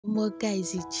More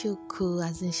guys, it's Choco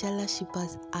as inshallah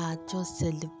shippers are just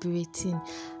celebrating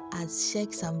as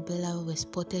Sheggz and Bella were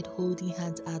spotted holding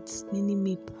hands at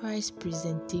MINIMIE prize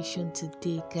presentation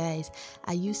today. Guys,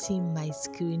 are you seeing my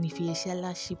screen? If you're a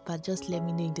inshallah shipper, just let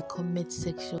me know in the comment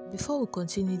section. Before we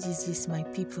continue this my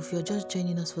people, if you're just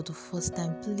joining us for the first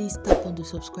time, please tap on the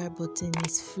subscribe button.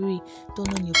 It's free. Turn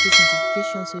on your post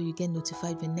notifications so you get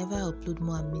notified whenever I upload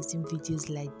more amazing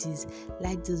videos like this.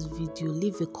 Like this video,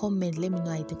 leave a comment, let me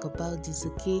know how you think about this.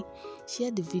 Okay,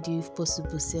 share the video if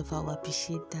possible, self, I'll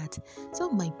appreciate that. So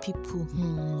my people,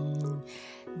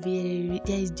 there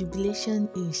is jubilation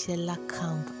in Shella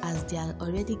camp as they are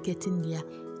already getting their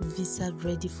visa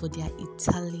ready for their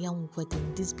Italian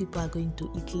wedding. These people are going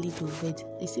to Italy to wed.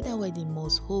 They say that wedding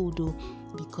must hold though,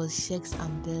 because Sheggz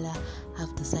and Bella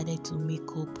have decided to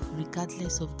make up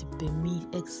regardless of the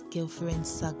ex-girlfriend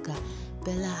saga.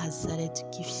 Bella has decided to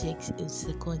give Sheggz a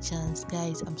second chance.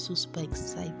 Guys, I'm so super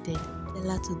excited.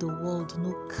 Bella to the world,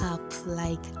 no cap.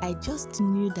 Like, I just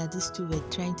knew that these two were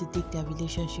trying to take their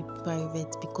relationship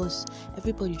private, because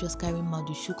everybody just carrying mouth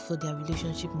the shook for their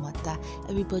relationship matter.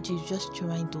 Everybody is just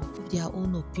trying to put their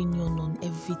own opinion on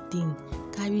everything,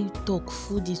 carry talk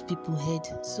full these people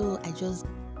head. So I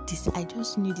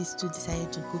just knew these two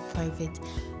decided to go private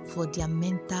for their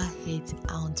mental health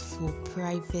and for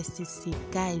privacy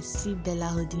sake. Guys, see Bella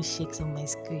holding Sheggz on my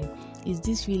screen. Is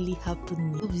this really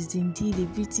happening? Love is indeed a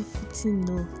beautiful thing.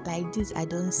 No, like this I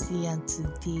don't see and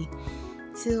today.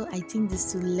 So I think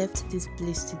these two left this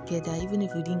place together, even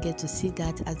if we didn't get to see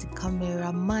that, as the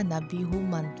cameraman at be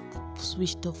home and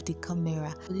switched off the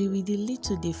camera. But with the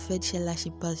little they fed Shella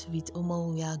shippers with,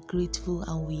 we are grateful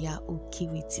and we are okay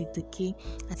with it. Okay,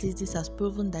 at least this has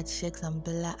proven that Sheggz and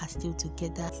Bella are still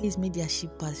together. At least make their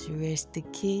shippers rest.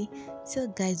 Okay, so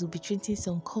guys, we'll be treating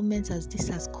some comments as this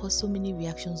has caused so many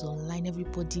reactions online.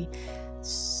 Everybody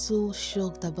so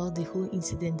shocked about the whole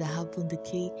incident that happened.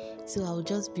 Okay, so I'll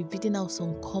just be reading out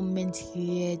some comments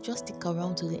here. Just stick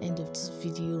around to the end of this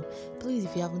video, please.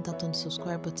 If you haven't tapped on the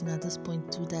subscribe button at this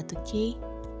point, do that. Okay,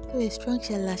 so a strong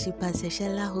Shella shipper says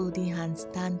Shella holding hands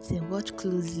dancing. Watch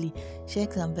closely.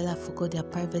 Sheggz and Bella forgot their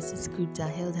privacy script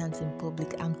and held hands in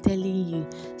public. I'm telling you,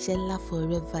 Shella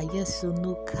forever. Yes, so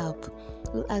no cap.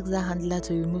 We'll ask that handler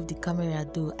to remove the camera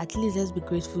though. At least let's be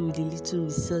grateful with the little we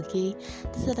saw. Okay,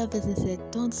 this other person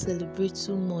said don't celebrate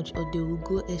too much or they will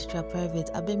go extra private.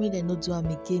 I bet me they not do them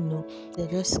again. No, they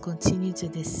just continue to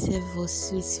the serve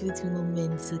sweet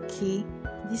moments. Okay,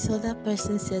 this other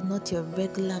person said not your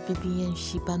regular BBN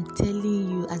ship. I'm telling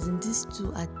you, as in these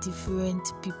two are different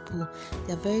people.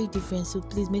 They're very different, so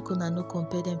please make una no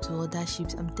compare them to other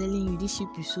ships. I'm telling you, this ship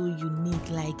is so unique.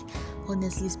 Like,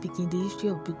 honestly speaking, the history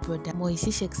of Big Brother, more you see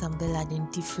Sheggz and Bella, then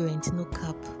different, no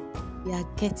cap. We are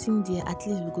getting there. At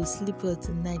least we go sleep well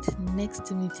tonight.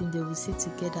 Next meeting they will sit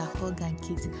together, hug and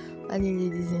kiss.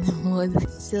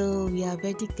 So we are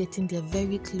already getting there,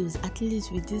 very close. At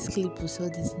least with this clip we saw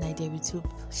this night, they will too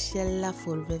Shella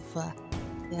forever.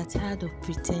 They are tired of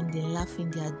pretending, laughing,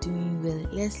 they are doing well.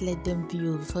 Let's let them be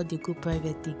before they go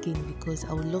private again, because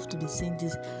I would love to be seeing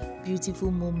this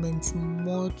beautiful moments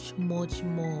much more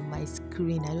on my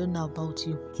screen. I don't know about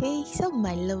you. Okay, so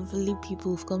my lovely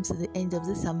people, we've come to the end of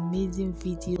this amazing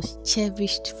video.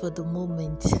 Cherished for the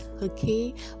moment.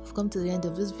 Okay, we've come to the end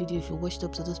of this video. If you watched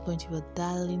up to this point, you are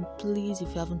darling. Please, if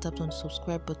you haven't tapped on the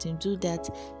subscribe button, do that.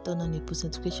 Turn on your post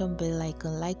notification bell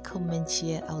icon, like, comment,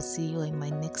 share. I'll see you in my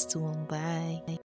next one. Bye.